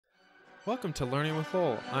Welcome to Learning with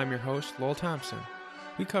Lowell. I'm your host, Lowell Thompson.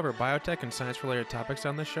 We cover biotech and science-related topics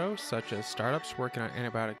on the show, such as startups working on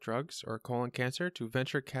antibiotic drugs or colon cancer, to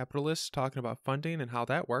venture capitalists talking about funding and how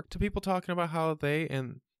that worked, to people talking about how they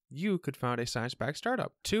and you could found a science-backed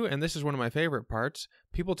startup. To, and this is one of my favorite parts,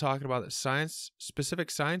 people talking about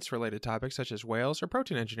specific science-related topics such as whales or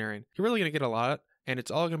protein engineering. You're really going to get a lot, and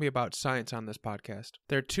it's all going to be about science on this podcast.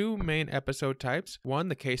 There are two main episode types. One,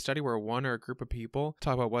 the case study, where one or a group of people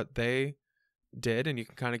talk about what they did, and you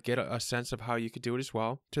can kind of get a sense of how you could do it as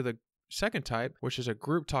well. To the second type, which is a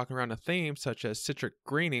group talking around a theme such as citric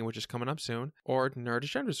greening, which is coming up soon, or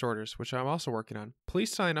neurodegenerative disorders, which I'm also working on.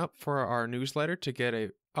 Please sign up for our newsletter to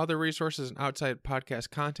get other resources and outside podcast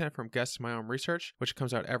content from guests in my own research, which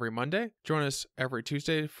comes out every Monday. Join us every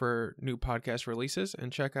Tuesday for new podcast releases,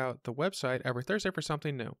 and check out the website every Thursday for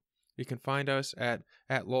something new. You can find us at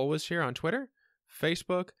Lowell was here on Twitter,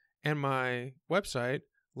 Facebook, and my website,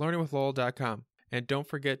 learningwithlowell.com. And don't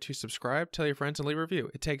forget to subscribe, tell your friends, and leave a review.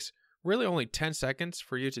 It takes really only 10 seconds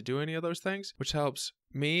for you to do any of those things, which helps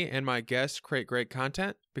me and my guests create great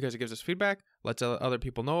content because it gives us feedback, lets other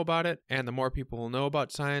people know about it, and the more people will know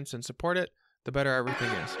about science and support it, the better everything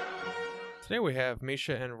is. Today we have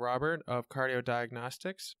Meesha and Robert of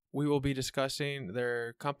Diagnostics. We will be discussing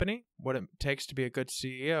their company, what it takes to be a good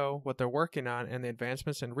CEO, what they're working on, and the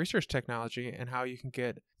advancements in research technology, and how you can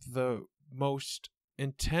get the most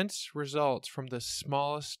intense results from the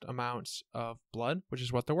smallest amounts of blood, which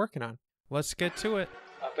is what they're working on. Let's get to it.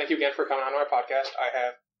 Thank you again for coming on our podcast. I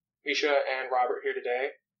have Meesha and Robert here today,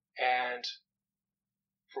 and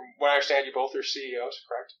from what I understand, you both are CEOs,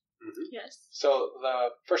 correct? Mm-hmm. Yes. So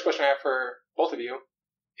the first question I have for both of you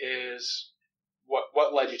is,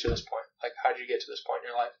 what led you to this point? Like, how did you get to this point in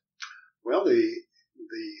your life? Well, the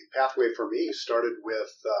pathway for me started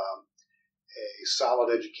with a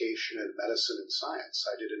solid education in medicine and science.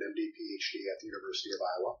 I did an MD PhD at the University of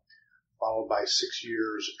Iowa, followed by 6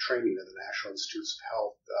 years of training in the National Institutes of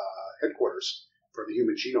Health headquarters for the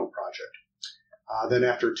Human Genome Project. Then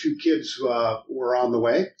after 2 kids were on the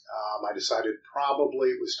way, I decided probably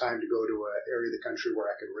it was time to go to an area of the country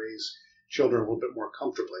where I could raise children a little bit more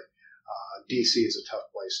comfortably. D.C. is a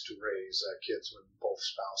tough place to raise kids when both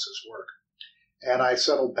spouses work. And I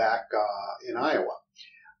settled back in Iowa.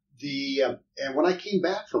 And when I came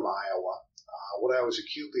back from Iowa, what I was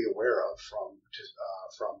acutely aware of from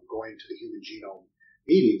going to the human genome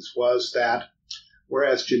meetings was that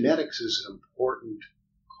whereas genetics is an important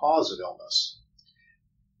cause of illness,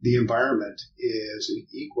 the environment is an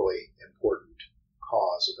equally important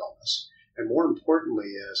cause of illness. And more importantly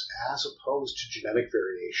is, as opposed to genetic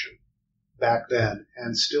variation back then,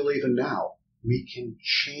 and still even now, we can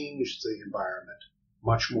change the environment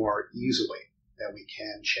much more easily than we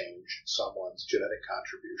can change someone's genetic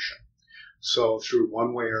contribution. So through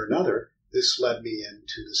one way or another, this led me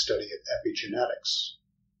into the study of epigenetics.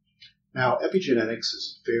 Now, epigenetics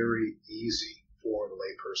is very easy for the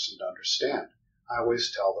layperson to understand. I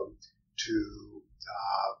always tell them to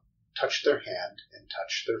touch their hand and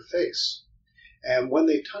touch their face. And when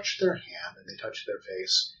they touch their hand and they touch their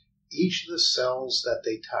face, each of the cells that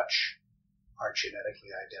they touch are genetically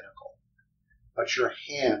identical. But your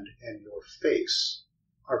hand and your face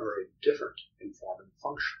are very different in form and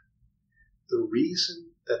function. The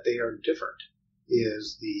reason that they are different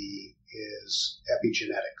is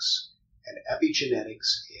epigenetics. And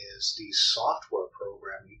epigenetics is the software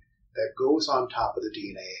programming that goes on top of the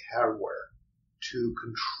DNA hardware to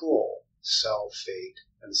control cell fate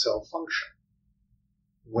and cell function.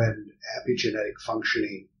 When epigenetic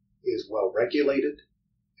functioning is well regulated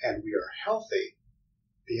and we are healthy,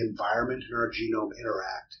 the environment and our genome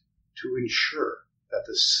interact to ensure that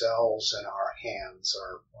the cells in our hands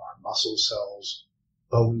are muscle cells,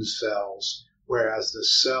 bone cells, whereas the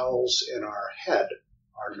cells in our head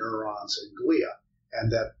are neurons and glia,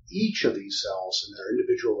 and that each of these cells in their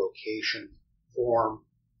individual location form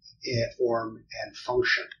and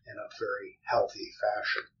function in a very healthy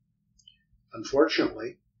fashion.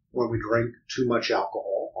 Unfortunately, when we drink too much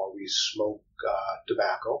alcohol or we smoke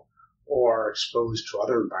tobacco, or exposed to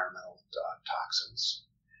other environmental toxins,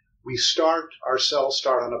 our cells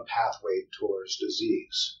start on a pathway towards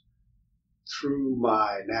disease. Through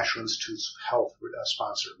my National Institutes of Health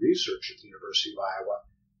sponsored research at the University of Iowa,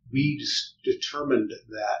 we determined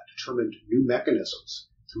new mechanisms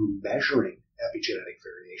through measuring epigenetic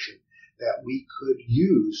variation that we could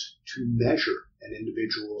use to measure an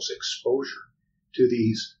individual's exposure to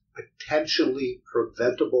these potentially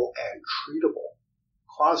preventable and treatable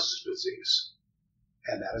causes of disease.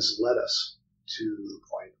 And that has led us to the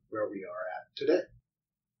point where we are at today.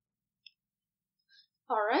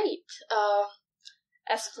 All right.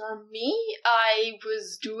 As for me,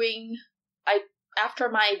 after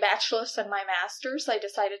my bachelor's and my master's, I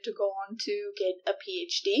decided to go on to get a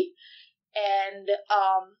PhD. And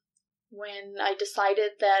when I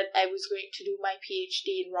decided that I was going to do my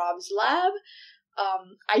PhD in Rob's lab,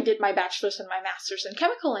 I did my bachelor's and my master's in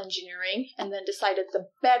chemical engineering, and then decided the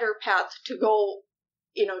better path to go,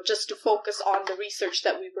 just to focus on the research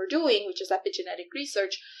that we were doing, which is epigenetic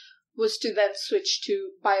research, was to then switch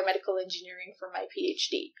to biomedical engineering for my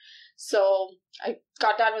PhD. So I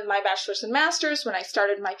got done with my bachelor's and master's. When I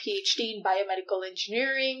started my PhD in biomedical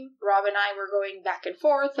engineering, Rob and I were going back and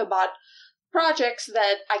forth about projects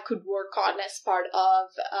that I could work on as part of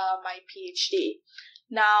my PhD.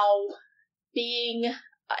 Now, being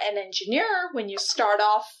an engineer, when you start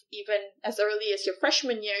off, even as early as your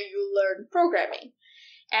freshman year, you learn programming.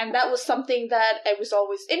 And that was something that I was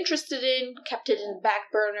always interested in, kept it in the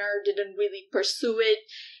back burner, didn't really pursue it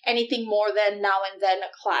anything more than now and then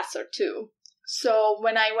a class or two. So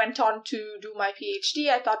when I went on to do my PhD,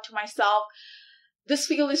 I thought to myself, this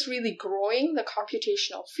field is really growing, the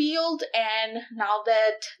computational field, and now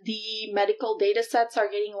that the medical data sets are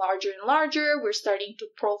getting larger and larger, we're starting to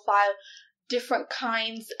profile different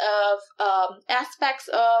kinds of aspects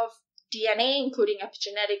of DNA, including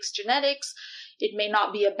epigenetics, genetics. It may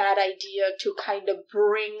not be a bad idea to kind of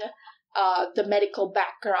bring the medical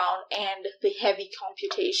background and the heavy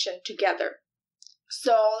computation together.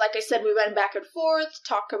 So, like I said, we went back and forth,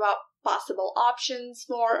 talked about possible options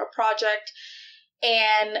for a project,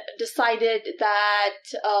 and decided that,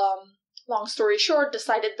 long story short,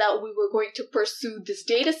 decided that we were going to pursue this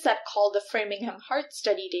data set called the Framingham Heart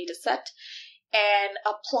Study data set and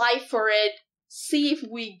apply for it, see if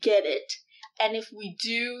we get it. And if we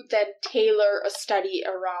do, then tailor a study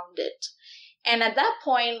around it. And at that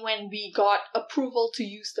point, when we got approval to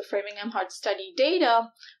use the Framingham Heart Study data,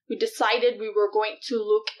 we decided we were going to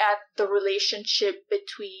look at the relationship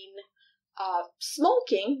between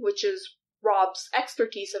smoking, which is Rob's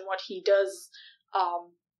expertise and what he does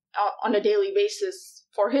on a daily basis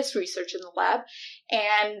for his research in the lab,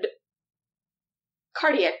 and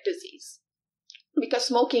cardiac disease. Because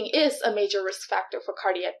smoking is a major risk factor for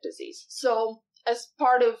cardiac disease. So as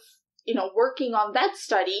part of, working on that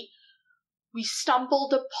study, we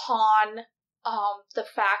stumbled upon the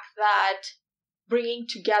fact that bringing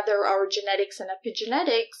together our genetics and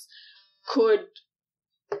epigenetics could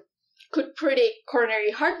predict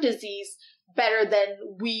coronary heart disease better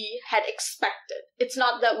than we had expected. It's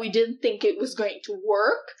not that we didn't think it was going to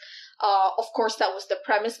work. Of course, that was the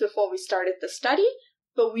premise before we started the study.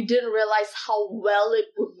 But we didn't realize how well it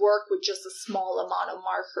would work with just a small amount of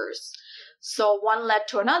markers. So one led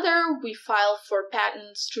to another. We filed for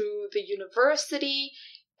patents through the university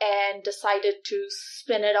and decided to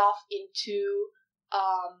spin it off into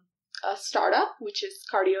a startup, which is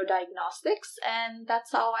Diagnostics, and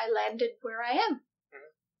that's how I landed where I am.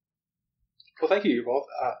 Well, thank you both.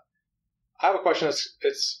 I have a question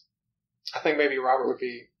that's I think maybe Robert would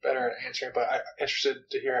be better at answering, but I'm interested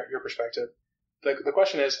to hear your perspective. The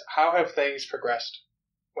question is, how have things progressed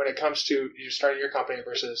when it comes to you starting your company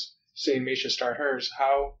versus seeing Meesha start hers?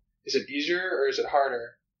 How is it easier or is it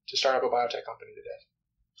harder to start up a biotech company today?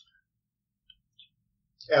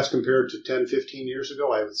 As compared to 10, 15 years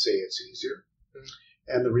ago, I would say it's easier. Mm-hmm.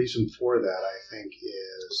 And the reason for that, I think,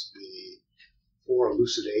 is for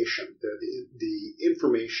elucidation, the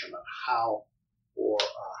information on how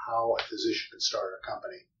a physician can start a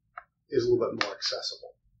company is a little bit more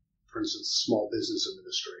accessible. For instance, Small Business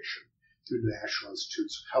Administration through the National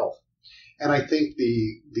Institutes of Health. And I think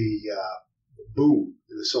the boom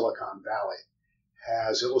in the Silicon Valley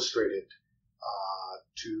has illustrated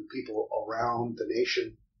to people around the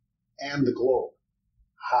nation and the globe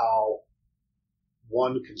how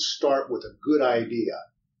one can start with a good idea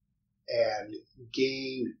and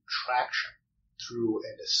gain traction through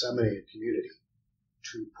a disseminated community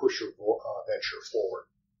to push a venture forward.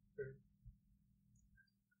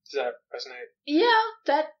 Does that resonate? Yeah,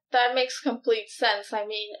 that makes complete sense. I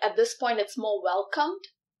mean, at this point, it's more welcomed,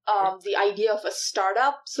 the idea of a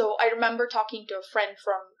startup. So I remember talking to a friend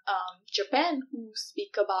from Japan who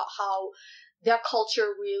speak about how their culture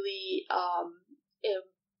really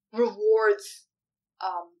rewards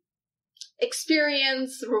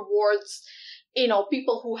experience, rewards,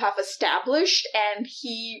 people who have established, and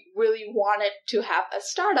he really wanted to have a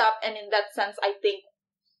startup. And in that sense, I think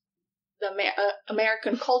the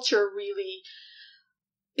American culture really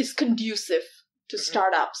is conducive to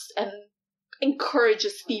startups and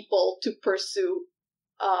encourages people to pursue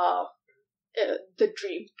the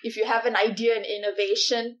dream. If you have an idea and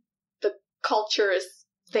innovation, the culture is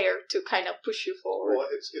there to kind of push you forward. Well,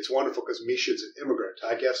 it's wonderful because Meesha's an immigrant.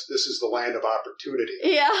 I guess this is the land of opportunity.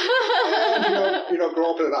 Yeah. And,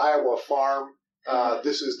 grow up in an Iowa farm,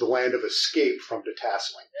 this is the land of escape from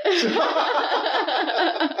detasseling.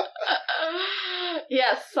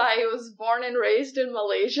 Yes, I was born and raised in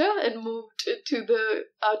Malaysia and moved to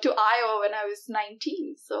Iowa when I was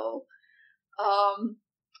 19. So,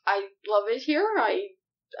 I love it here. I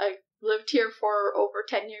lived here for over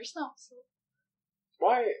 10 years now. So.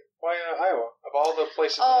 Why Iowa? Of all the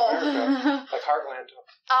places in America, like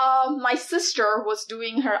Heartland. My sister was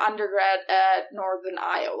doing her undergrad at Northern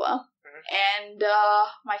Iowa, and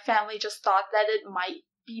my family just thought that it might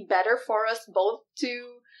be better for us both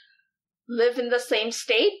to live in the same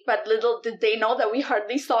state, but little did they know that we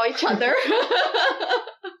hardly saw each other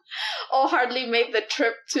or hardly made the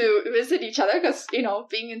trip to visit each other because,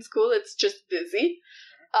 being in school, it's just busy.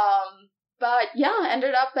 But yeah,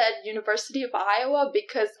 ended up at University of Iowa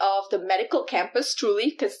because of the medical campus, truly,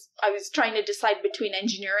 because I was trying to decide between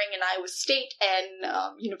engineering in Iowa State and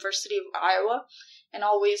University of Iowa, and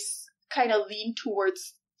always kind of leaned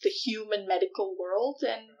towards the human medical world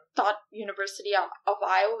and thought University of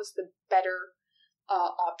Iowa was the better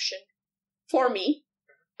option for me,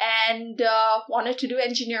 and wanted to do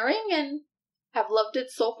engineering and have loved it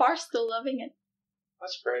so far, still loving it.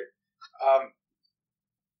 That's great.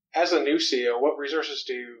 As a new CEO, what resources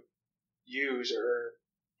do you use or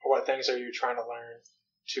what things are you trying to learn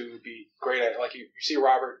to be great at? Like you see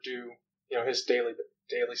Robert do, his daily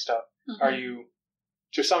stuff. Mm-hmm. Are you,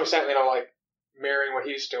 to some extent, like mirroring what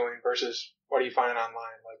he's doing versus what are you finding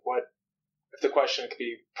online? Like what, if the question could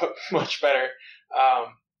be put much better,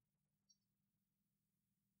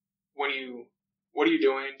 what are you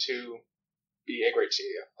doing to be a great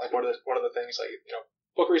CEO? Like what are the things like,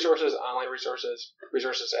 book resources, online resources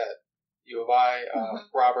at U of I,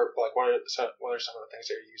 Robert, like what are some of the things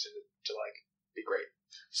that you're using to like be great?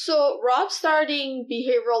 So Rob starting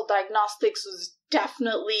behavioral diagnostics was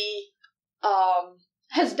definitely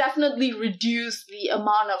has definitely reduced the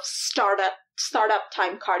amount of startup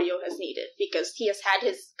time cardio has needed because he has had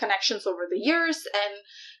his connections over the years and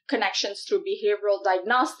connections through behavioral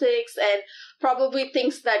diagnostics and probably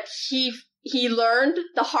things that he learned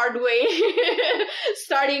the hard way.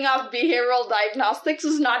 Starting off behavioral diagnostics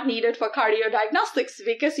was not needed for cardio diagnostics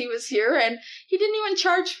because he was here and he didn't even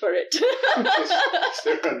charge for it. Is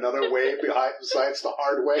there another way besides the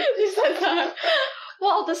hard way? Besides that.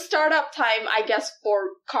 Well, the startup time, I guess,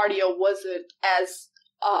 for cardio wasn't as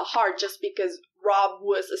hard just because Rob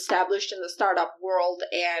was established in the startup world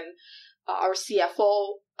and our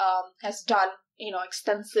CFO has done,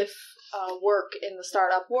 extensive work in the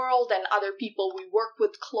startup world and other people we work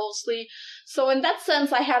with closely. So in that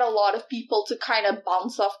sense, I had a lot of people to kind of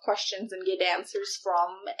bounce off questions and get answers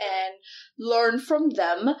from and learn from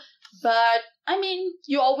them. But I mean,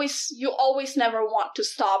 you always never want to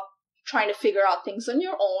stop trying to figure out things on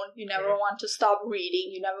your own. You never want to stop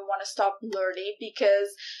reading. You never want to stop learning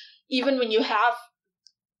because even when you have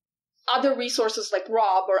other resources like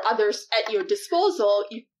Rob or others at your disposal,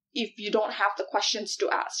 if you don't have the questions to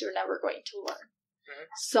ask, you're never going to learn.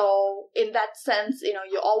 So in that sense,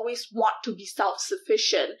 you always want to be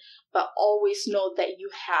self-sufficient, but always know that you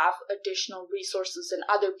have additional resources and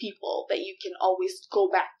other people that you can always go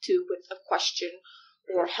back to with a question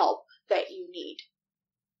or help that you need.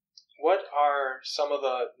 What are some of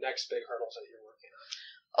the next big hurdles that you're working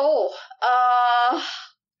on?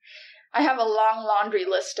 I have a long laundry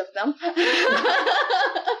list of them,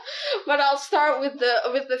 but I'll start with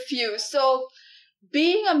the few. So,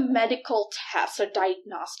 being a medical test, a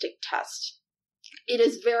diagnostic test, it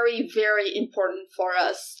is very, very important for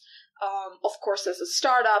us. Of course, as a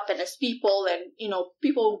startup and as people, and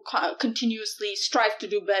people continuously strive to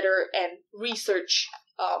do better and research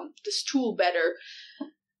this tool better.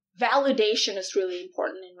 Validation is really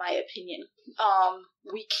important, in my opinion.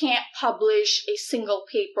 We can't publish a single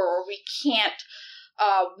paper, or we can't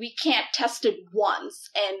test it once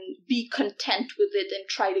and be content with it and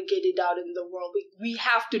try to get it out in the world. We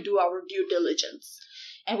have to do our due diligence,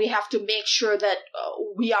 and we have to make sure that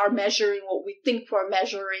we are measuring what we think we're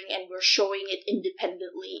measuring, and we're showing it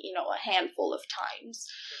independently, a handful of times.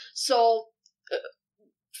 So,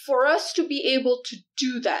 for us to be able to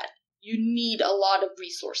do that, you need a lot of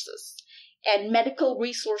resources, and medical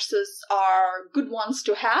resources are good ones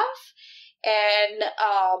to have and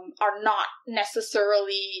are not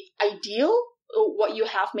necessarily ideal. What you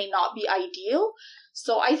have may not be ideal.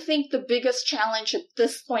 So I think the biggest challenge at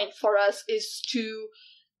this point for us is to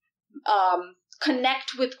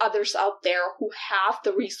connect with others out there who have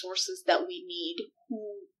the resources that we need,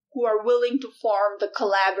 who are willing to form the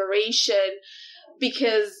collaboration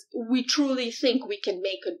because we truly think we can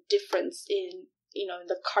make a difference in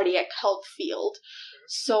the cardiac health field.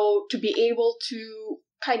 So to be able to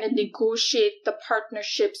kind of negotiate the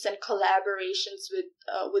partnerships and collaborations with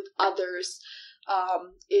others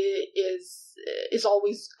is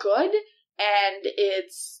always good, and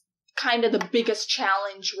it's kind of the biggest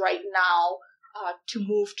challenge right now to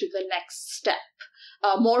move to the next step.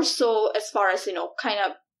 More so as far as kind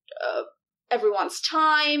of everyone's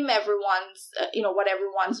time, everyone's what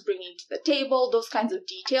everyone's bringing to the table, those kinds of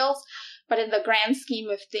details. But in the grand scheme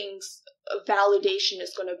of things, validation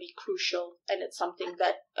is going to be crucial, and it's something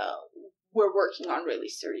that we're working on really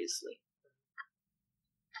seriously.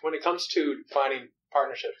 When it comes to finding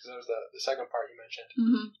partnerships, because that was the second part you mentioned,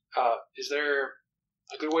 is there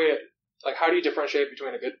a good way, like how do you differentiate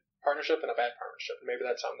between a good partnership and a bad partnership? And maybe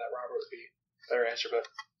that's something that Robert would be a better answer, but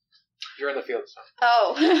you're in the field, so.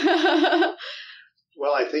 Oh.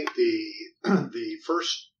 Well, I think the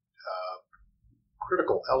first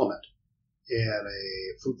critical element in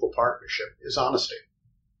a fruitful partnership is honesty.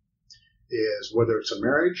 Is whether it's a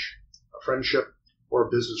marriage, a friendship, or a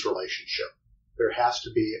business relationship, there has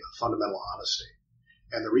to be a fundamental honesty.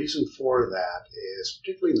 And the reason for that is,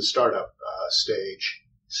 particularly in the startup stage,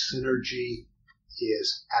 synergy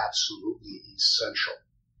is absolutely essential.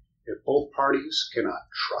 If both parties cannot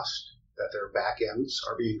trust that their back ends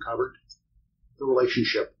are being covered, the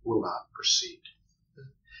relationship will not proceed.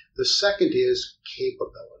 The second is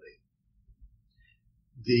capability.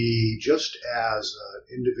 Just as an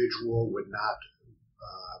individual would not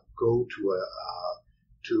go to a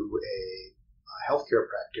healthcare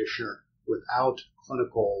practitioner without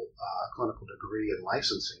clinical degree and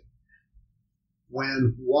licensing,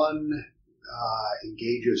 when one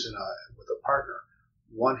engages with a partner,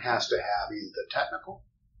 one has to have either the technical,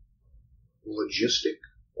 logistic,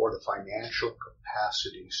 or the financial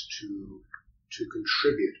capacities to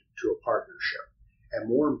contribute to a partnership. And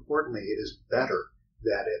more importantly, it is better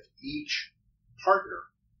that if each partner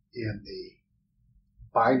in the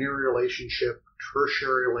binary relationship,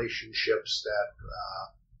 tertiary relationships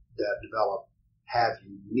that develop have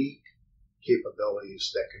unique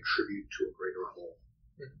capabilities that contribute to a greater whole.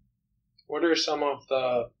 What are some of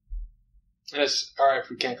the, and it's all right if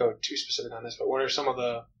we can't go too specific on this, but what are some of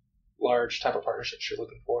the large type of partnerships you're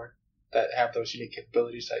looking for that have those unique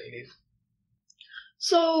capabilities that you need?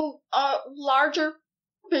 So, larger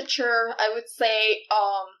picture, I would say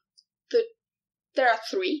there are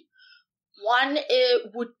three. One,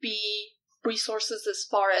 it would be resources as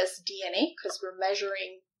far as DNA, because we're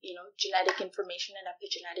measuring, genetic information and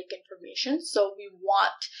epigenetic information. So we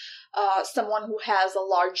want someone who has a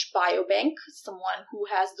large biobank, someone who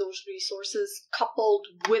has those resources coupled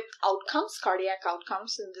with outcomes, cardiac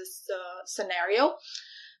outcomes in this scenario.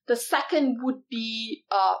 The second would be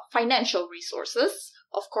financial resources.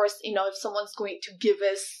 Of course, if someone's going to give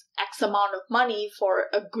us X amount of money for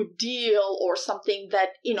a good deal or something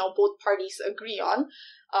that, both parties agree on,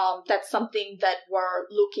 that's something that we're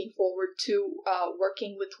looking forward to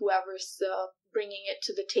working with whoever's bringing it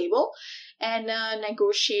to the table and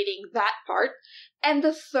negotiating that part. And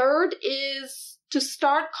the third is to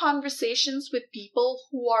start conversations with people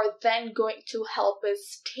who are then going to help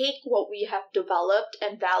us take what we have developed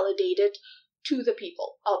and validate it to the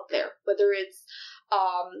people out there, whether it's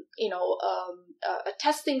a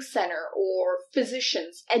testing center or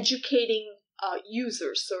physicians educating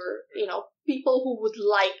users or, people who would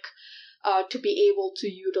like to be able to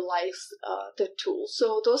utilize the tool.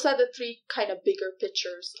 So those are the three kind of bigger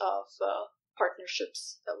pictures of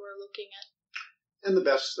partnerships that we're looking at. And the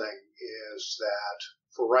best thing is that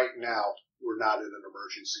for right now, we're not in an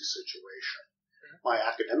emergency situation. My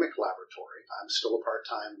academic laboratory, I'm still a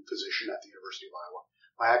part-time physician at the University of Iowa.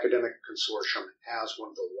 My academic consortium has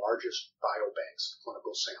one of the largest biobanks of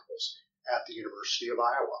clinical samples at the University of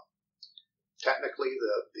Iowa. Technically,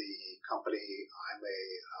 the company, I'm a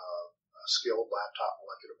skilled laptop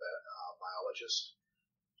molecular biologist.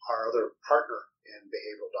 Our other partner in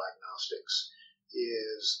behavioral diagnostics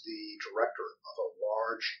is the director of a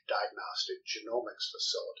large diagnostic genomics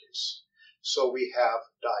facilities. So we have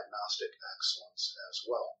diagnostic excellence as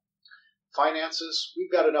well. Finances,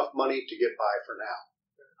 we've got enough money to get by for now.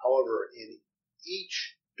 However, in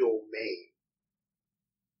each domain,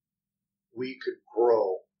 we could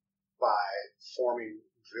grow by forming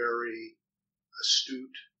very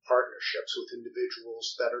astute partnerships with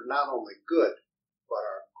individuals that are not only good, but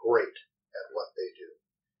are great at what they do.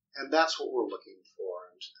 And that's what we're looking for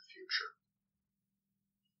into the future.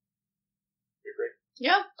 You agree?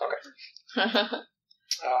 Yeah. Okay.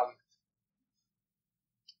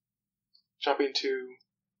 Jumping to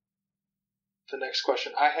the next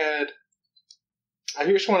question. I had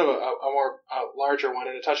here's one of a more larger one,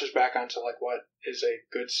 and it touches back onto like what is a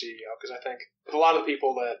good CEO. Because I think with a lot of the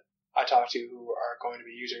people that I talk to who are going to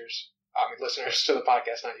be users, listeners to the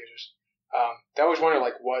podcast, not users, they always wonder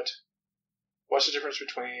like what's the difference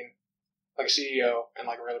between like a CEO and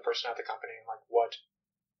like a regular person at the company, and like what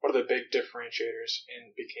are the big differentiators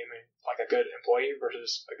in becoming like a good employee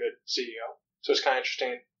versus a good CEO. So it's kind of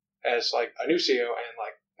interesting as like a new CEO and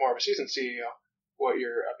like more of a seasoned CEO, what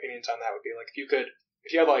your opinions on that would be. Like if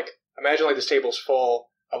you had like, imagine like this table's full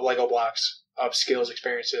of Lego blocks of skills,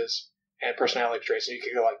 experiences, and personality traits, and you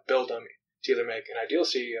could like build them to either make an ideal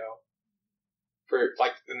CEO for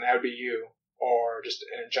like, and that would be you, or just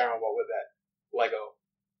in general, what would that Lego,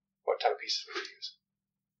 what type of pieces would you use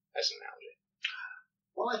as an analogy?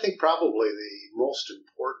 Well, I think probably the most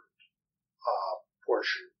important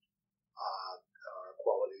portion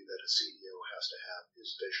quality that a CEO has to have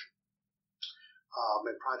is vision.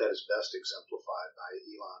 And probably that is best exemplified by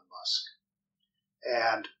Elon Musk.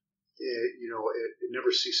 And, it never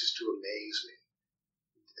ceases to amaze me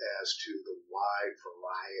as to the wide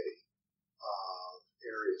variety of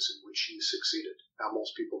areas in which he succeeded. Now,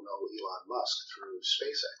 most people know Elon Musk through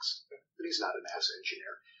SpaceX, but he's not a NASA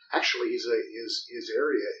engineer. Actually, his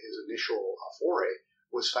initial foray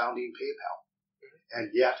was founding PayPal. And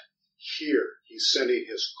yet, here, he's sending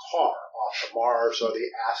his car off to Mars or the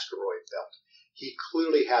asteroid belt. He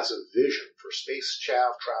clearly has a vision for space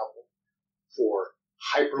travel, for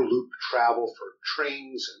hyperloop travel, for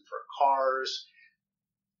trains and for cars.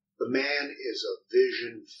 The man is a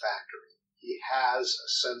vision factory. He has a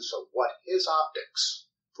sense of what his optics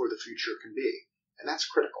for the future can be. And that's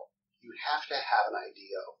critical. You have to have an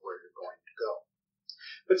idea of where you're going to go.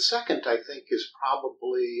 But second, I think, is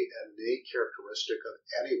probably an innate characteristic of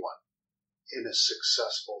anyone in a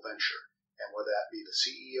successful venture. And whether that be the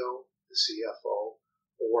CEO, the CFO,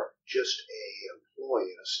 or just an employee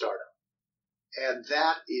in a startup. And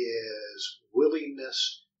that is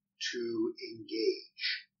willingness to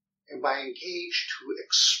engage. And by engage, to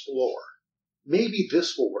explore. Maybe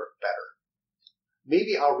this will work better.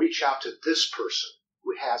 Maybe I'll reach out to this person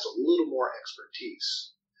who has a little more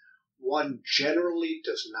expertise. One generally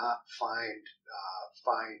does not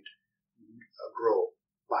grow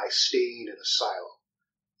by staying in a silo.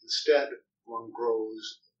 Instead, one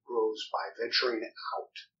grows by venturing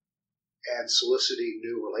out and soliciting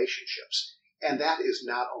new relationships. And that is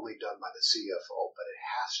not only done by the CFO, but it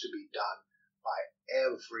has to be done by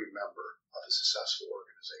every member of a successful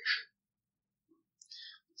organization.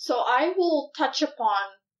 So I will touch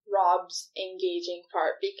upon Rob's engaging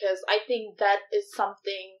part, because I think that is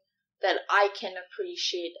something that I can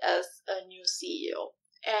appreciate as a new CEO.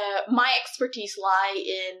 My expertise lie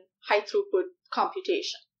in high throughput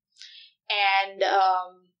computation. And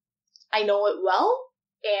I know it well,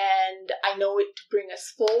 and I know it to bring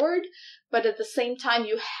us forward, but at the same time,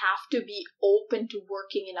 you have to be open to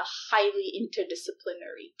working in a highly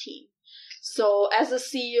interdisciplinary team. So as a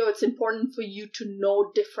CEO, it's important for you to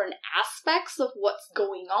know different aspects of what's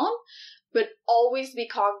going on, but always be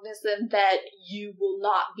cognizant that you will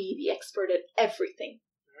not be the expert at everything.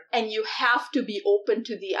 And you have to be open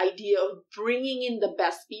to the idea of bringing in the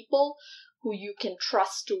best people who you can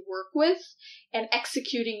trust to work with and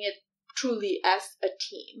executing it truly as a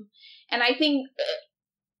team. And I think,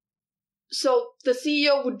 so the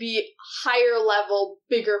CEO would be higher level,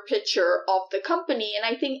 bigger picture of the company. And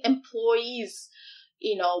I think employees,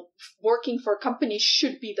 working for companies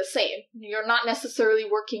should be the same. You're not necessarily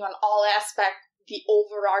working on all aspects, the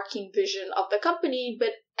overarching vision of the company,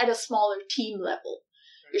 but at a smaller team level.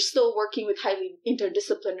 You're still working with highly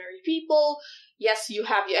interdisciplinary people. Yes, you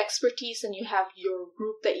have your expertise and you have your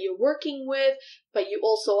group that you're working with, but you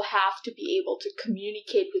also have to be able to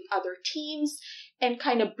communicate with other teams and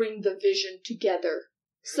kind of bring the vision together.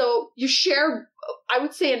 So you share, I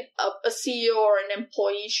would say a CEO or an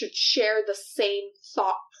employee should share the same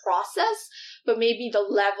thought process, but maybe the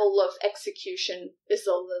level of execution is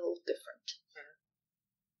a little different.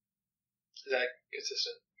 Is that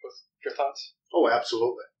consistent with your thoughts? Oh,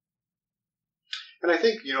 absolutely. And I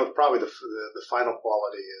think, probably the final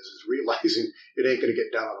quality is realizing it ain't going to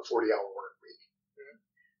get done on a 40-hour work week.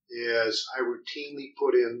 Is I routinely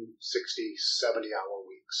put in 60, 70-hour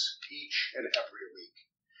weeks each and every week.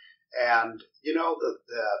 And, the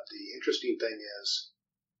interesting thing is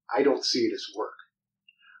I don't see it as work.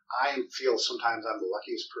 I feel sometimes I'm the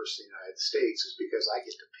luckiest person in the United States is because I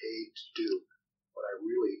get paid to do what I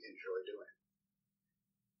really enjoy doing.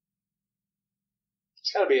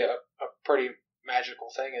 It's got to be a pretty magical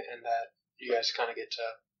thing in that you guys kind of get to,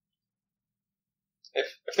 if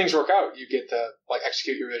things work out, you get to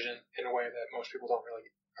execute your vision in a way that most people don't really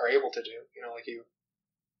are able to do. Like you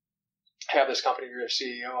have this company, you're a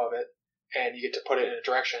CEO of it, and you get to put it in a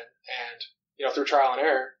direction, and through trial and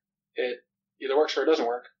error, it either works or it doesn't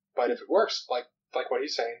work. But if it works, like what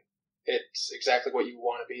he's saying, it's exactly what you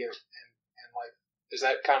want to be in life. Is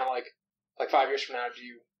that kind of like 5 years from now? Do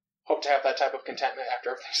you hope to have that type of contentment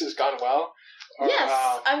after everything has gone well? Or, yes.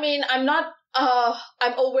 I mean, I'm not.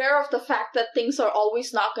 I'm aware of the fact that things are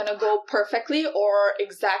always not going to go perfectly or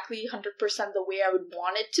exactly 100% the way I would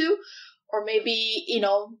want it to, or maybe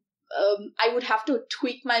I would have to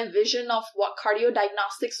tweak my vision of what cardio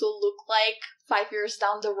diagnostics will look like 5 years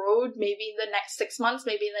down the road, maybe in the next 6 months,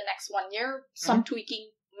 maybe in the next 1 year. Some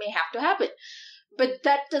tweaking may have to happen. But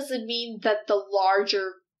that doesn't mean that the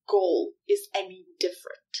larger goal is any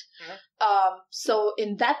different. So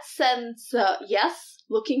in that sense, yes,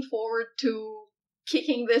 looking forward to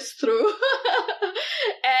kicking this through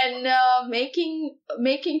and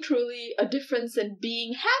making truly a difference and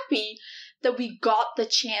being happy that we got the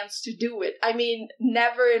chance to do it. I mean,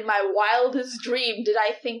 never in my wildest dream did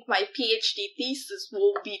I think my PhD thesis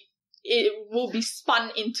will be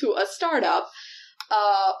spun into a startup.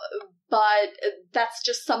 But that's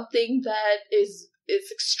just something that is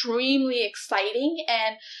extremely exciting,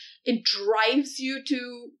 and it drives you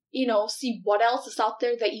to, see what else is out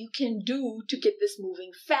there that you can do to get this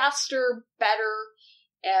moving faster, better,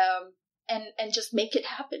 and just make it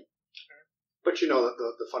happen. But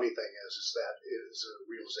the funny thing is that is a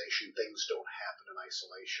realization things don't happen in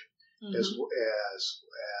isolation.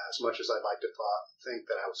 As much as I'd like to think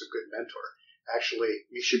that I was a good mentor, actually,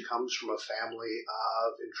 Meesha comes from a family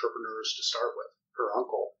of entrepreneurs to start with. Her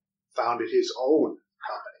uncle founded his own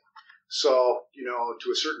company. So,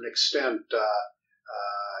 to a certain extent,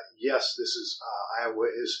 yes, this is Iowa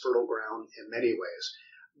is fertile ground in many ways.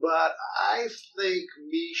 But I think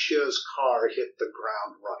Meesha's car hit the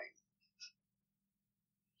ground running.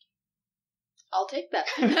 I'll take that.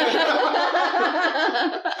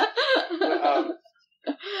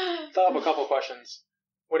 Thought of a couple questions.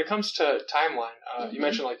 When it comes to timeline, you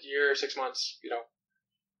mentioned like year, 6 months,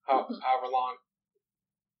 however long.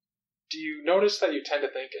 Do you notice that you tend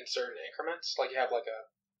to think in certain increments? Like you have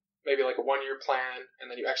maybe a 1 year plan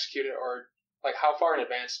and then you execute it, or like how far in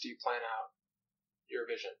advance do you plan out your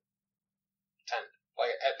vision?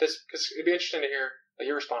 At this, because it'd be interesting to hear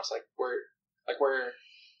your response, where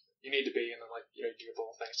you need to be, and then you do the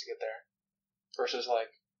little things to get there, versus a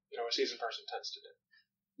seasoned person tends to do.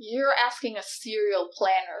 You're asking a serial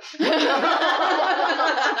planner.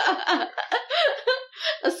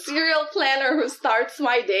 A serial planner who starts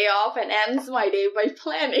my day off and ends my day by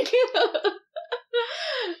planning.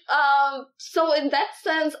 So in that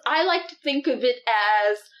sense, I like to think of it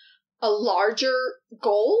as a larger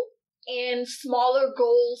goal and smaller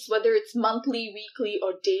goals, whether it's monthly, weekly,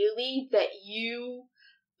 or daily, that you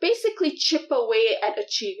basically chip away at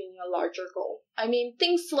achieving a larger goal. I mean,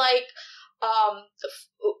 things like,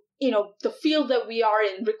 the field that we are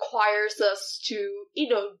in requires us to,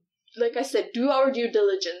 like I said, do our due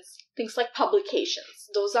diligence. Things like publications.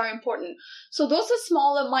 Those are important. So those are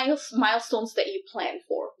smaller milestones that you plan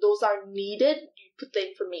for. Those are needed. You put the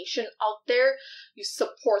information out there. You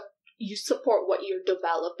support what you're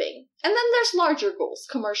developing. And then there's larger goals.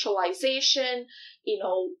 Commercialization,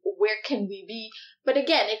 where can we be? But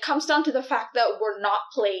again, it comes down to the fact that we're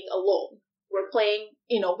not playing alone. We're playing,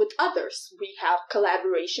 with others. We have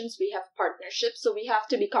collaborations, we have partnerships, so we have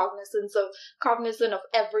to be cognizant of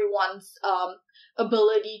everyone's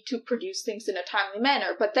ability to produce things in a timely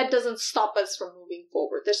manner. But that doesn't stop us from moving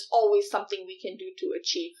forward. There's always something we can do to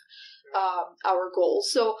achieve our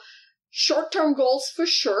goals. So short-term goals for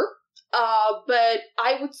sure, but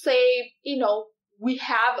I would say, we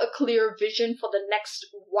have a clear vision for the next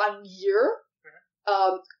 1 year.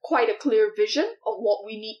 Quite a clear vision of what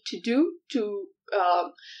we need to do to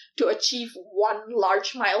achieve one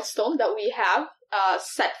large milestone that we have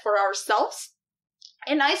set for ourselves.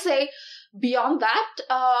 And I say beyond that,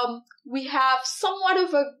 we have somewhat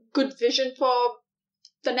of a good vision for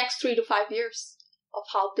the next 3 to 5 years of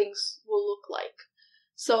how things will look like.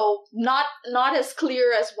 So not as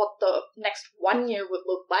clear as what the next 1 year would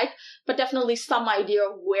look like, but definitely some idea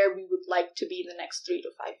of where we would like to be in the next 3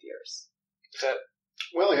 to 5 years.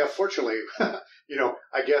 Well, yeah, fortunately,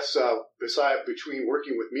 I guess between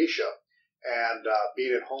working with Meesha and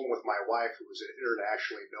being at home with my wife, who was an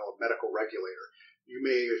internationally known medical regulator, you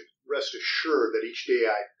may rest assured that each day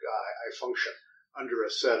I function under a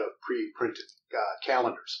set of pre-printed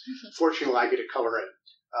calendars. Mm-hmm. Fortunately, I get to color in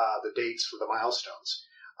the dates for the milestones.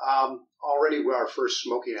 Already, our first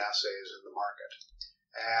smoking assay is in the market,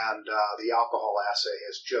 and the alcohol assay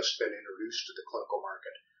has just been introduced to the clinical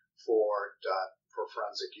market for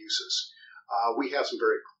forensic uses. We have some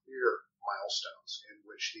very clear milestones in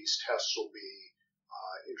which these tests will be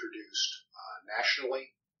introduced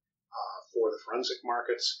nationally for the forensic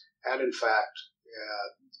markets, and in fact,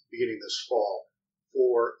 beginning this fall,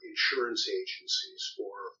 for insurance agencies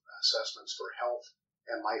for assessments for health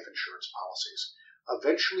and life insurance policies.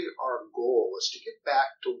 Eventually, our goal is to get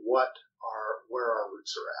back to where our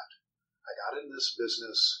roots are at. I got in this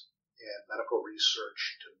business in medical research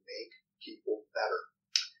to make people better.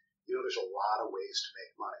 There's a lot of ways to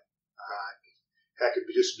make money. Heck,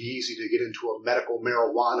 it'd just be easy to get into a medical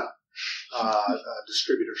marijuana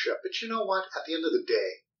distributorship. But you know what? At the end of the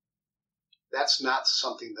day, that's not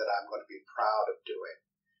something that I'm going to be proud of doing.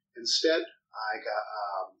 Instead, I got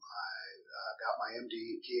my MD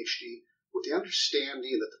and PhD with the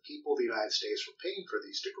understanding that the people of the United States were paying for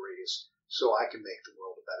these degrees so I can make the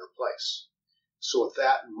world a better place. So with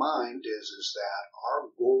that in mind is that our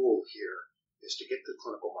goal here is to get the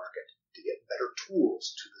clinical market, to get better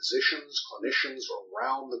tools to physicians, clinicians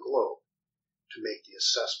around the globe to make the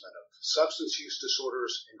assessment of substance use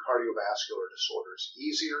disorders and cardiovascular disorders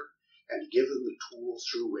easier and to give them the tools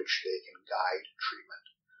through which they can guide treatment.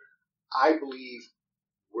 I believe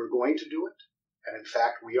we're going to do it, and in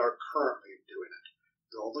fact, we are currently doing it.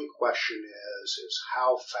 The only question is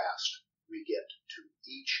how fast we get to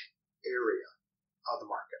each area of the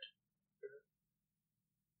market.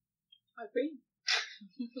 I agree.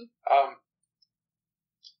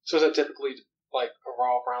 So is that typically like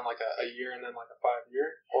revolve around like a year and then like a 5-year,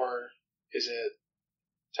 or is it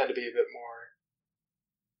tend to be a bit more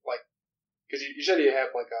like, because you said you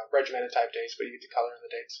have like a regimented type dates, but you get to color in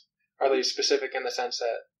the dates. Are they specific in the sense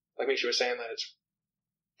that, like Meesha was saying, that it's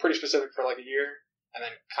pretty specific for like a year and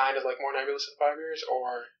then kind of like more nebulous in 5 years,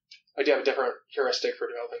 or like, do you have a different heuristic for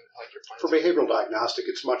developing like your plans? For behavioral diagnostic,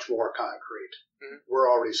 it's much more concrete. Mm-hmm. We're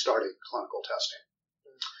already starting clinical testing.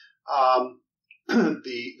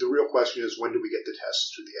 The real question is, when do we get the tests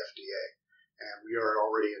through the FDA? And we are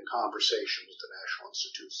already in conversation with the National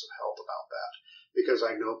Institutes of Health about that, because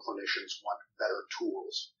I know clinicians want better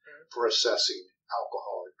tools for assessing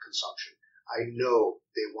alcohol consumption. I know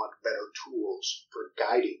they want better tools for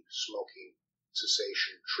guiding smoking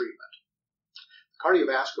cessation treatment.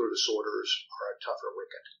 Cardiovascular disorders are a tougher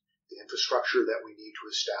wicket. The infrastructure that we need to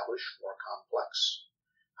establish more complex.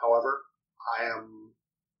 However, I am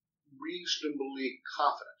reasonably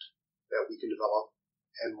confident that we can develop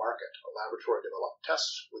and market a laboratory-developed test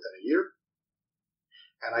within a year,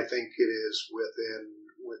 and I think it is with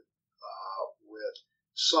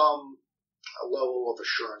some level of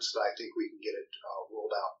assurance that I think we can get it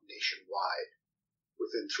rolled out nationwide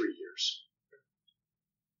within 3 years.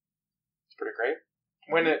 It's pretty great.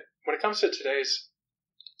 When it comes to today's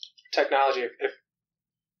technology,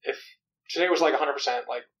 if today was like 100%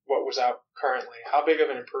 like what was out currently, how big of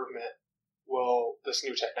an improvement will this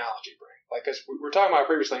new technology bring? Like, as we were talking about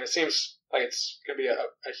previously, and it seems like it's going to be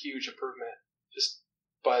a huge improvement.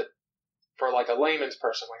 But for like a layman's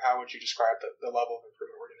person, like, how would you describe the level of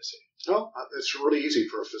improvement we're going to see? Well, it's really easy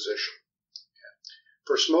for a physician. Okay.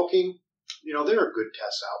 For smoking, there are good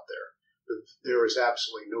tests out there. There is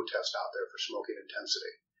absolutely no test out there for smoking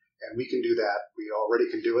intensity. And we can do that. We already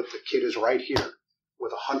can do it. The kit is right here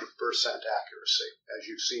with 100% accuracy, as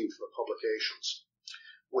you've seen from the publications.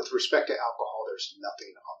 With respect to alcohol, there's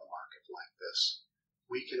nothing on the market like this.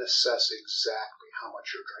 We can assess exactly how much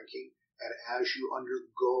you're drinking, and as you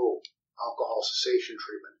undergo alcohol cessation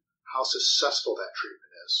treatment, how successful that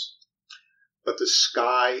treatment is. But the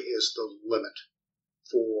sky is the limit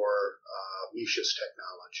for Meesha's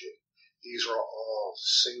technology. These are all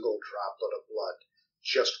single droplet of blood.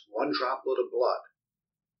 Just one droplet of blood,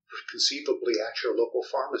 conceivably at your local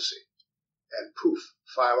pharmacy. And poof,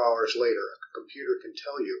 5 hours later, a computer can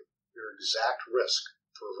tell you your exact risk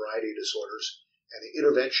for a variety of disorders and the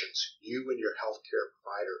interventions you and your healthcare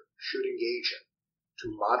provider should engage in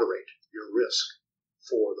to moderate your risk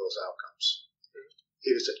for those outcomes.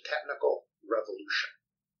 It is a technical revolution,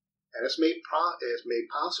 and it's made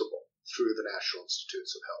possible through the National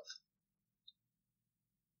Institutes of Health.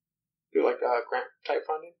 Do you like grant type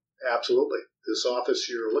funding? Absolutely. This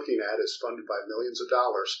office you're looking at is funded by millions of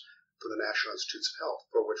dollars for the National Institutes of Health,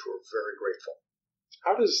 for which we're very grateful.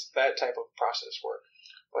 How does that type of process work?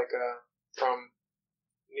 Like, from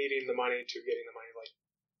needing the money to getting the money? Like,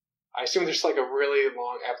 I assume there's like a really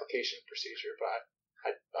long application procedure,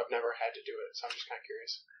 but I've never had to do it, so I'm just kind of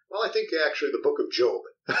curious. Well, I think actually the Book of Job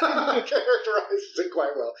characterizes it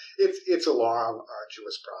quite well. It's a long,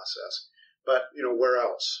 arduous process, but where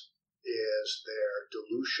else is there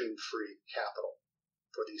dilution-free capital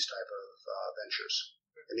for these type of ventures?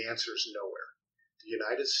 And the answer is nowhere. The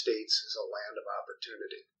United States is a land of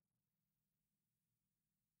opportunity.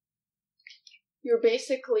 you're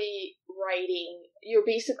basically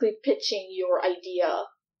pitching your idea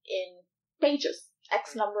in pages,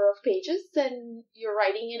 X number of pages, and you're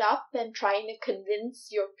writing it up and trying to convince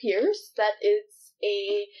your peers that it's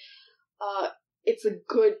a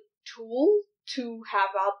good tool to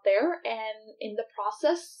have out there, and in the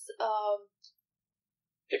process,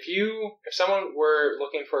 if someone were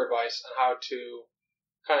looking for advice on how to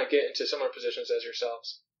kind of get into similar positions as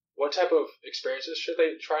yourselves, what type of experiences should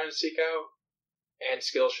they try and seek out, and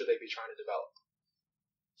skills should they be trying to develop?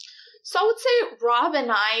 So I would say Rob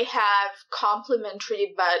and I have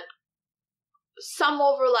complementary, but some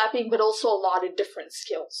overlapping, but also a lot of different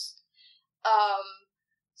skills.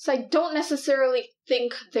 So I don't necessarily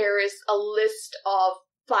think there is a list of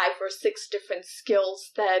 5 or 6 different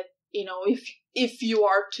skills that, if you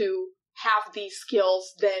are to have these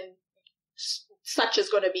skills, then such is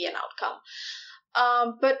going to be an outcome.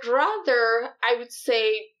 But rather, I would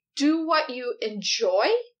say do what you enjoy,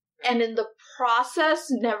 and in the process,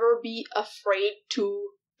 never be afraid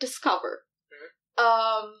to discover.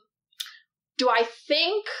 Do I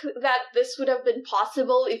think that this would have been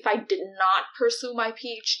possible if I did not pursue my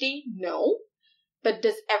PhD? No. But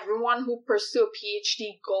does everyone who pursue a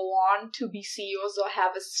PhD go on to be CEOs or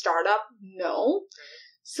have a startup? No.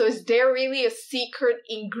 So is there really a secret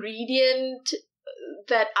ingredient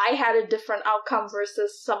that I had a different outcome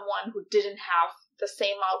versus someone who didn't have the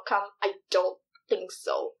same outcome? I don't think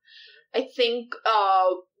so. I think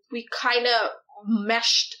we kind of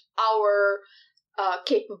meshed our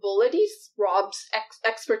capabilities, Rob's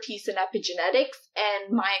expertise in epigenetics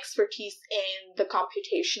and my expertise in the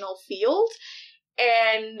computational field.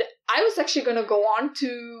 And I was actually going to go on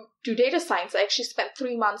to do data science. I actually spent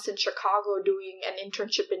 3 months in Chicago doing an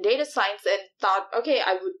internship in data science and thought, okay,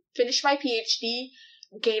 I would finish my PhD,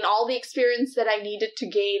 gain all the experience that I needed to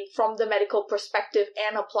gain from the medical perspective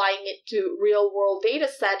and applying it to real world data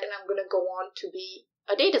set, and I'm going to go on to be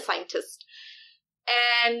a data scientist.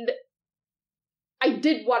 And I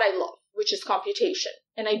did what I love, which is computation.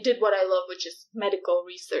 And I did what I love, which is medical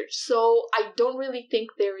research. So I don't really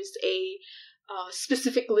think there is a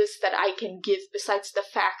specific list that I can give besides the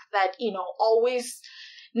fact that, always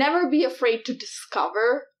never be afraid to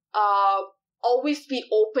discover, always be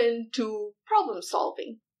open to problem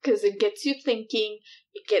solving, because it gets you thinking,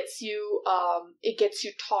 it gets you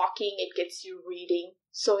talking, it gets you reading.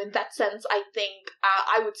 So in that sense, I think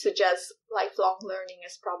I would suggest lifelong learning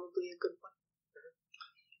is probably a good one.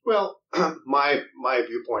 Well, my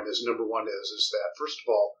viewpoint is, number one is that, first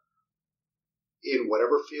of all, in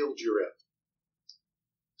whatever field you're in,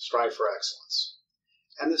 strive for excellence.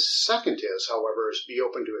 And the second is, however, is be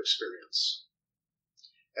open to experience.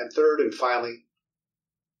 And third and finally,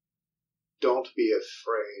 don't be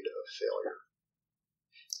afraid of failure.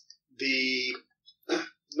 The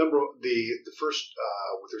first,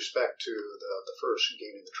 with respect to the first,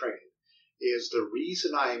 gaining the training, is the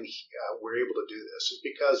reason we're able to do this is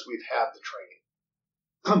because we've had the training.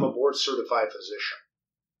 I'm a board-certified physician.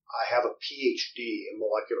 I have a PhD in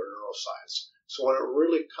molecular neuroscience. So when it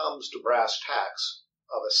really comes to brass tacks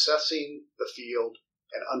of assessing the field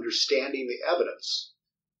and understanding the evidence,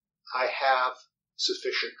 I have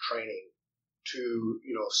sufficient training to,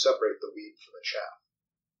 separate the wheat from the chaff.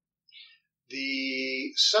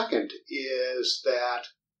 The second is that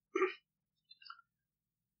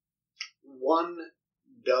one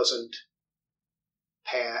doesn't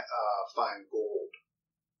find gold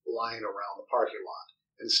lying around the parking lot.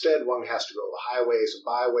 Instead, one has to go to the highways and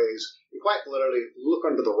byways and quite literally look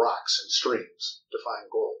under the rocks and streams to find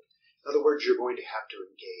gold. In other words, you're going to have to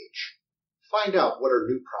engage. Find out what are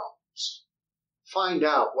new problems. Find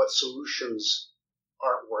out what solutions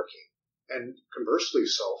aren't working. And conversely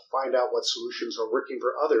so, find out what solutions are working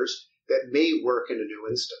for others that may work in a new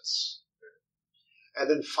instance. And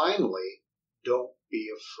then finally, don't be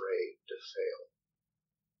afraid to fail.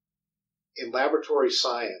 In laboratory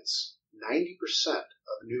science, 90%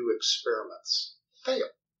 of new experiments fail.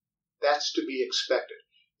 That's to be expected.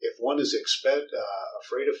 If one is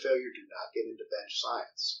afraid of failure, do not get into bench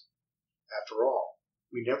science. After all,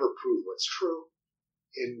 we never prove what's true.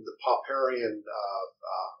 In the Popperian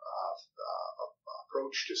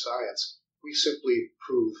approach to science, we simply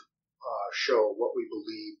show what we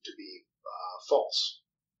believe to be false.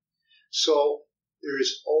 So there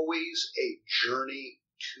is always a journey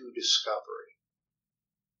to discovery.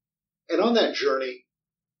 And on that journey,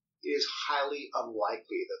 it is highly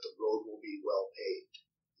unlikely that the road will be well paved.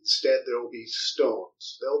 Instead, there will be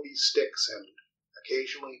stones, there will be sticks, and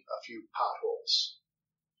occasionally a few potholes.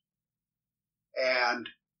 And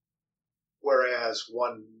whereas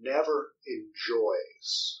one never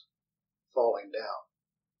enjoys falling down,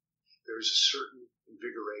 there is a certain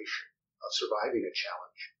invigoration of surviving a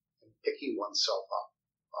challenge and picking oneself up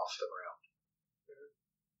off the ground.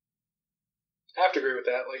 I have to agree with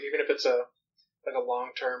that. Like, even if it's a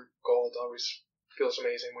long-term goal, it always feels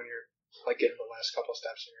amazing when you're like getting the last couple of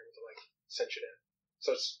steps and you're able to like cinch it in.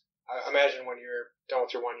 So I imagine when you're done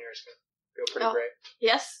with your 1 year, it's gonna feel pretty great.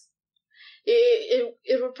 Yes, it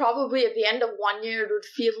would probably at the end of 1 year it would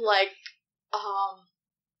feel like,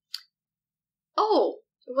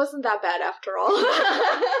 it wasn't that bad after all.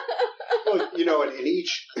 Well, in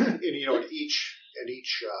each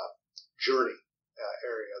journey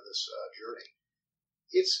area of this journey,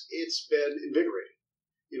 it's been invigorating.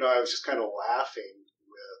 I was just kind of laughing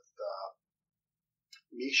with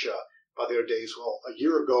Meesha about the other days. Well, a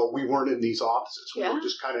year ago we weren't in these offices. We were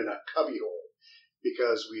just kind of in a cubbyhole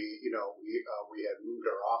because we had moved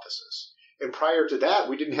our offices. And prior to that,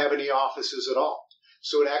 we didn't have any offices at all.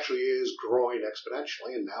 So it actually is growing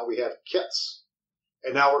exponentially. And now we have kits.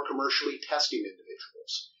 And now we're commercially testing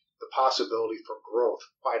individuals. The possibility for growth,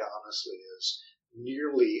 quite honestly, is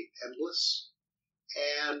nearly endless.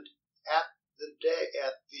 And at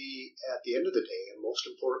the end of the day, and most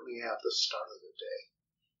importantly at the start of the day,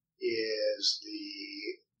 is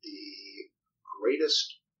the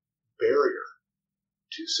greatest barrier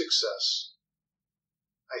to success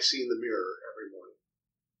I see in the mirror every morning.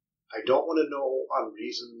 I don't want to know on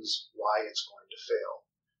reasons why it's going to fail.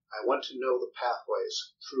 I want to know the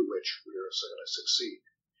pathways through which we are going to succeed.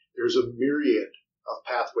 There's a myriad of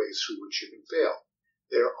pathways through which you can fail.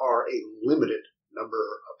 There are a limited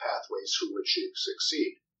number of pathways through which you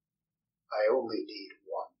succeed. I only need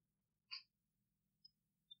one.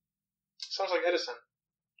 Sounds like Edison.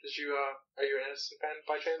 Are you an Edison fan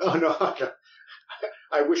by chance? Oh, no.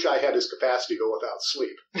 I wish I had his capacity to go without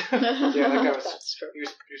sleep. Yeah, that guy was. That's true. He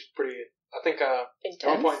was pretty. I think Intense? at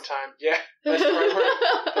one point in time, yeah, that's the right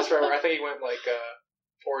word. That's the right word. I think he went like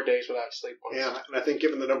 4 days without sleep once. Yeah, and I think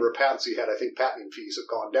given the number of patents he had, I think patenting fees have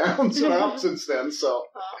gone down since then. So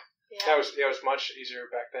That was much easier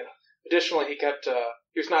back then. Additionally, he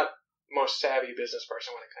was not the most savvy business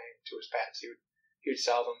person when it came to his patents. He would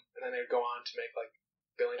sell them, and then they would go on to make like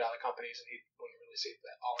 $1 billion companies, and he wouldn't really see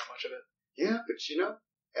all that much of it. Yeah, but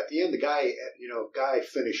at the end, the guy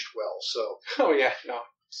finished well. So oh yeah, no,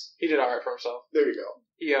 he did all right for himself. There you go.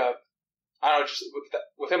 He I don't know, just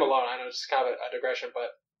with him alone, I know it's kind of a digression,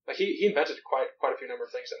 but like he invented quite a few number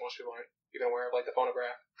of things that most people aren't even aware of, like the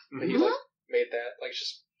phonograph. Mm-hmm. But he like made that, like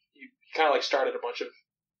just he kind of like started a bunch of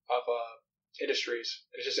industries.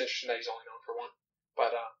 It's just interesting that he's only known for one.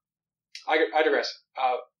 But I digress.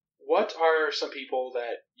 What are some people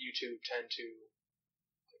that you two tend to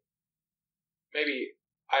maybe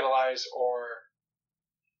idolize or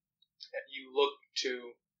you look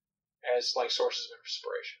to as like sources of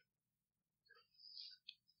inspiration?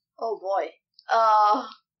 Oh boy. I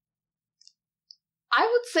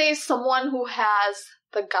would say someone who has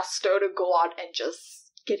the gusto to go out and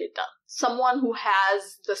just get it done. Someone who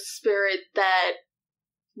has the spirit that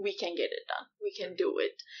we can get it done. We can do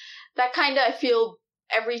it. That kind of, I feel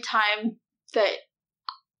every time that,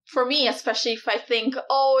 for me, especially if I think,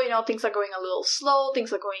 things are going a little slow,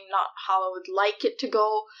 things are going not how I would like it to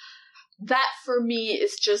go, that for me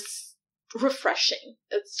is just refreshing.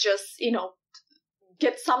 It's just,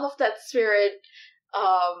 get some of that spirit,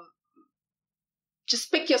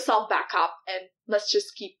 just pick yourself back up and let's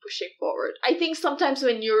just keep pushing forward. I think sometimes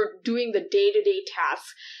when you're doing the day-to-day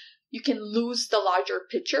tasks, you can lose the larger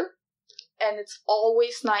picture, and it's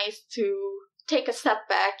always nice to take a step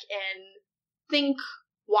back and think,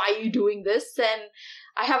 why are you doing this? And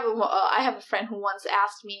I have a friend who once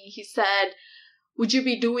asked me, he said, would you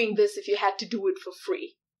be doing this if you had to do it for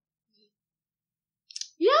free?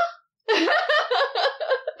 Yeah.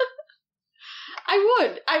 I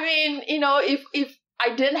would. I mean, if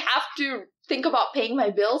I didn't have to think about paying my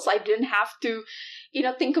bills, I didn't have to,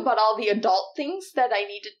 think about all the adult things that I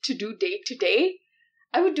needed to do day to day,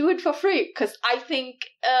 I would do it for free, because I think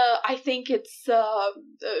it's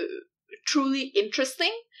truly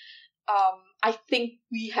interesting. I think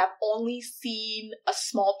we have only seen a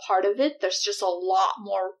small part of it. There's just a lot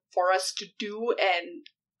more for us to do, and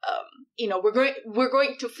we're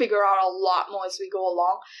going to figure out a lot more as we go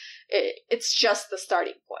along. It's just the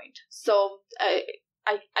starting point. So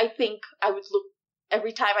I think I would look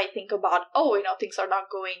every time I think about, things are not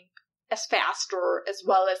going as fast or as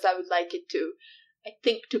well as I would like it to. I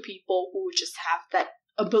think to people who just have that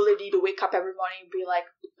ability to wake up every morning and be like,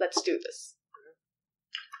 let's do this.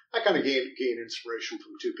 I kind of gain inspiration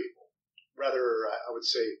from two people. Rather, I would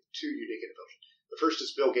say two unique individuals. The first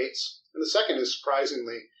is Bill Gates, and the second is,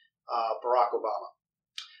 surprisingly, Barack Obama.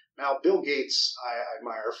 Now, Bill Gates, I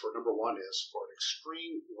admire for number one is for an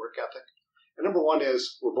extreme work ethic, and number one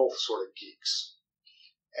is we're both sort of geeks.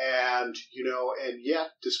 And, and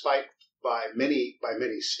yet, despite by many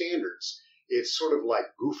standards, it's sort of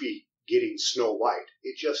like Goofy getting Snow White.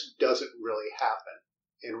 It just doesn't really happen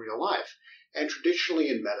in real life. And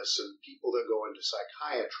traditionally in medicine, people that go into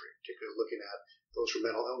psychiatry, particularly looking at those for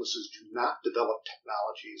mental illnesses, do not develop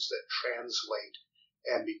technologies that translate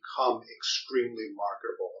and become extremely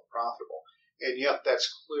marketable and profitable. And yet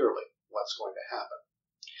that's clearly what's going to happen.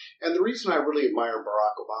 And the reason I really admire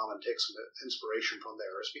Barack Obama and take some inspiration from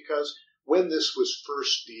there is because when this was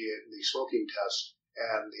first, the smoking test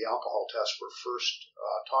and the alcohol test were first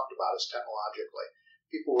talked about as technologically,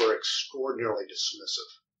 people were extraordinarily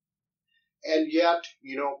dismissive. And yet,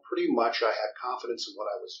 pretty much I had confidence in what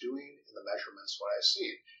I was doing, in the measurements, what I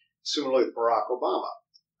seen. Similarly with Barack Obama,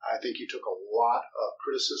 I think he took a lot of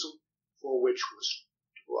criticism for which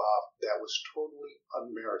that was totally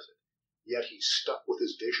unmerited. Yet he stuck with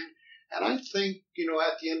his vision. And I think,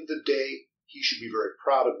 at the end of the day, he should be very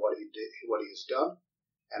proud of what he has done.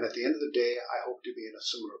 And at the end of the day, I hope to be in a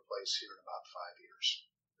similar place here in about 5 years.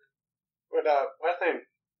 But one thing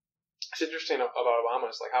that's interesting about Obama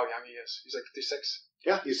is like how young he is. He's like 56.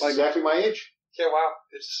 Yeah, he's like, exactly my age. Yeah, wow.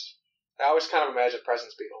 I always kind of imagine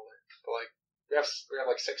presidents being older. But like we have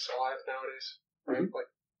like 6 alive nowadays, right? Mm-hmm.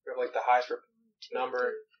 Like we have like the highest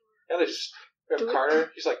number. Yeah, we have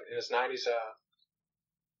Carter. He's like in his 90s.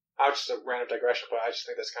 Just a random digression, but I just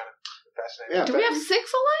think that's kind of fascinating. Yeah, do we have 6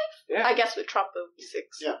 alive? Yeah. I guess with Trump it would be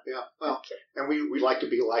 6. Yeah. Well, okay. And we like to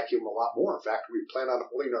be like him a lot more. In fact, we plan on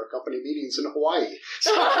holding our company meetings in Hawaii.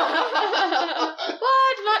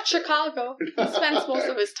 What? Not Chicago. He spends most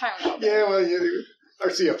of his time out there. Yeah, well,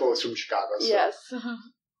 our CFO is from Chicago. So. Yes.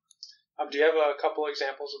 Do you have a couple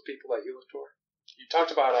examples of people that you look for? You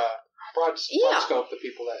talked about broad scope, the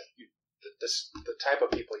people that the type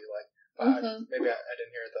of people you like. Maybe I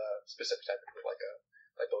didn't hear the specific type of people,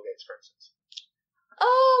 like Bill Gates, for instance.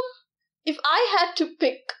 If I had to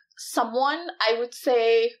pick someone, I would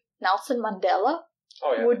say Nelson Mandela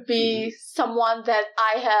would be someone that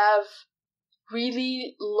I have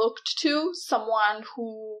really looked to, someone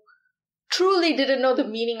who truly didn't know the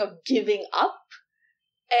meaning of giving up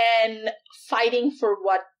and fighting for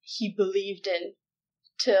what he believed in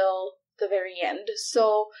till the very end.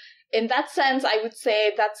 So in that sense, I would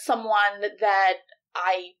say that's someone that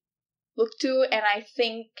I look to and I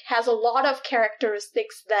think has a lot of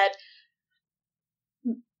characteristics that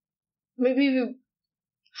maybe,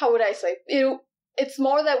 how would I say, it's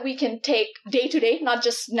more that we can take day to day, not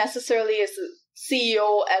just necessarily as a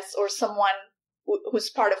CEO or someone who's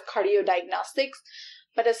part of cardio diagnostics,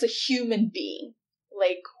 but as a human being.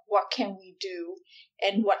 Like, what can we do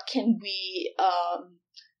and what can we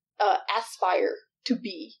aspire to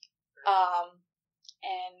be?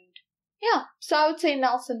 And yeah, so I would say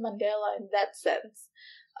Nelson Mandela in that sense.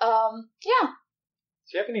 Yeah.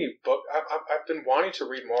 Do you have any book? I've been wanting to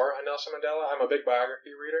read more on Nelson Mandela. I'm a big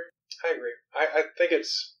biography reader. I agree. I think I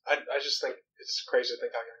just think it's crazy to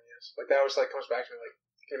think how young he is. Like, that always comes back to me. Like,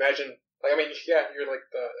 can you imagine? Like, I mean, yeah, you're like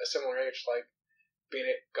a similar age, like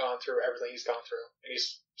gone through everything he's gone through, and he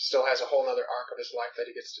still has a whole other arc of his life that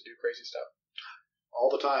he gets to do crazy stuff all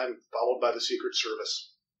the time, followed by the Secret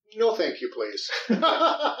Service. No, thank you, please. But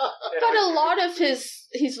a lot of his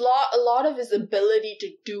ability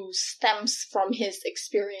to do stems from his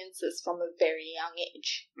experiences from a very young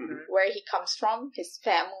age, where he comes from, his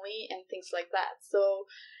family, and things like that. So,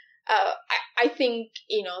 I think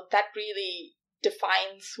that really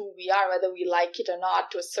defines who we are, whether we like it or not,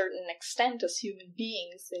 to a certain extent as human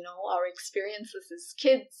beings. Our experiences as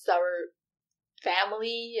kids, our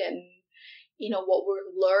family, and what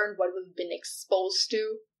we've learned, what we've been exposed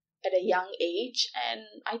to at a young age. And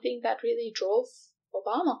I think that really drove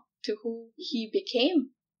Obama to who he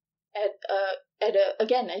became at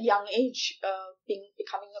a young age,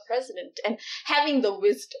 becoming a president and having the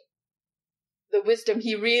wisdom. The wisdom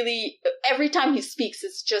he really, every time he speaks,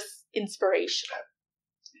 it's just inspirational.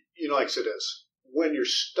 Like I said, when you're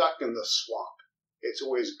stuck in the swamp, it's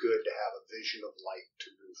always good to have a vision of light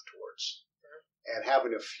to move towards. And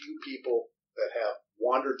having a few people that have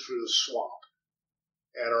wandered through the swamp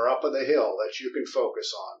and are up on the hill that you can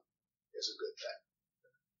focus on is a good thing.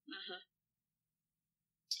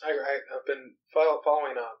 I've been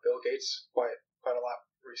following Bill Gates quite a lot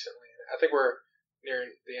recently. I think we're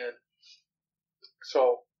nearing the end,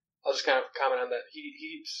 so I'll just kind of comment on that. He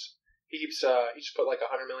just put like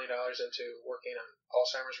 $100 million into working on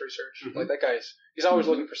Alzheimer's research. Like, that he's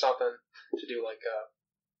always looking for something to do. Like,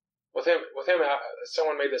 with him,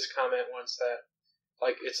 someone made this comment once that,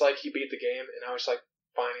 like, it's like he beat the game, and now he's like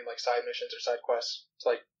finding like side missions or side quests. It's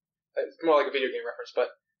like it's more like a video game reference,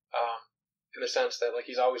 but in the sense that like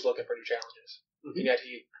he's always looking for new challenges, and yet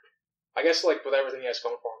I guess like with everything he has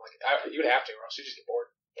going for him, like you would have to, or else you just get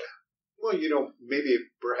bored. Well, maybe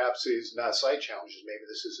perhaps he's not side challenges. Maybe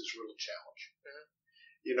this is his real challenge.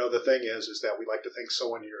 The thing is that we like to think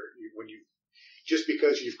so when you just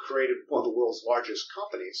because you've created one of the world's largest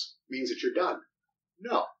companies means that you're done.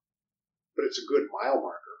 No, but it's a good mile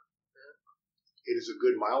marker. It is a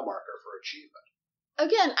good mile marker for achievement.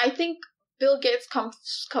 Again, I think Bill Gates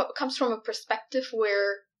comes from a perspective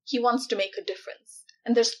where he wants to make a difference.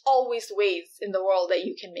 And there's always ways in the world that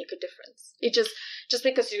you can make a difference. It just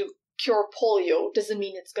because you cure polio doesn't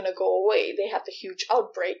mean it's going to go away. They had the huge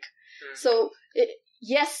outbreak. So,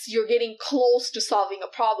 yes, you're getting close to solving a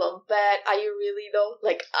problem, but are you really though?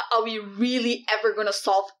 Like, are we really ever going to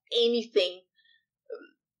solve anything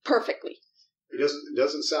perfectly? It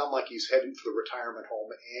doesn't sound like he's heading for the retirement home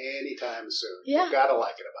anytime soon. Yeah. You've got to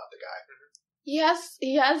like it about the guy.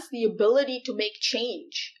 He has the ability to make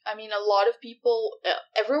change. I mean, a lot of people,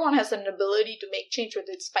 everyone has an ability to make change, whether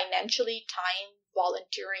it's financially, time,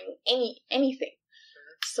 volunteering, anything.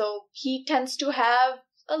 So he tends to have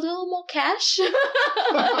a little more cash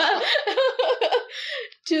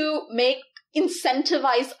to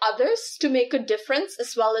incentivize others to make a difference,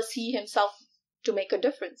 as well as he himself to make a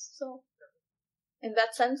difference. So in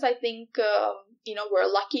that sense, I think, we're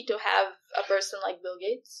lucky to have a person like Bill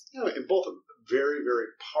Gates. And both of them, very, very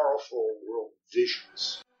powerful world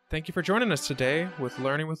visions. Thank you for joining us today with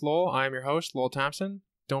Learning with Lowell. I am your host, Lowell Thompson.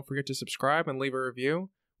 Don't forget to subscribe and leave a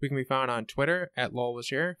review. We can be found on Twitter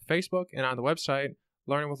 @LowellWasHere, Facebook, and on the website,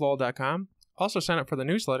 learningwithlowell.com. Also sign up for the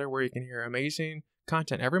newsletter where you can hear amazing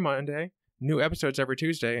content every Monday, new episodes every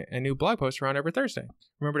Tuesday, and new blog posts around every Thursday.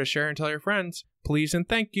 Remember to share and tell your friends. Please and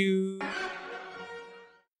thank you.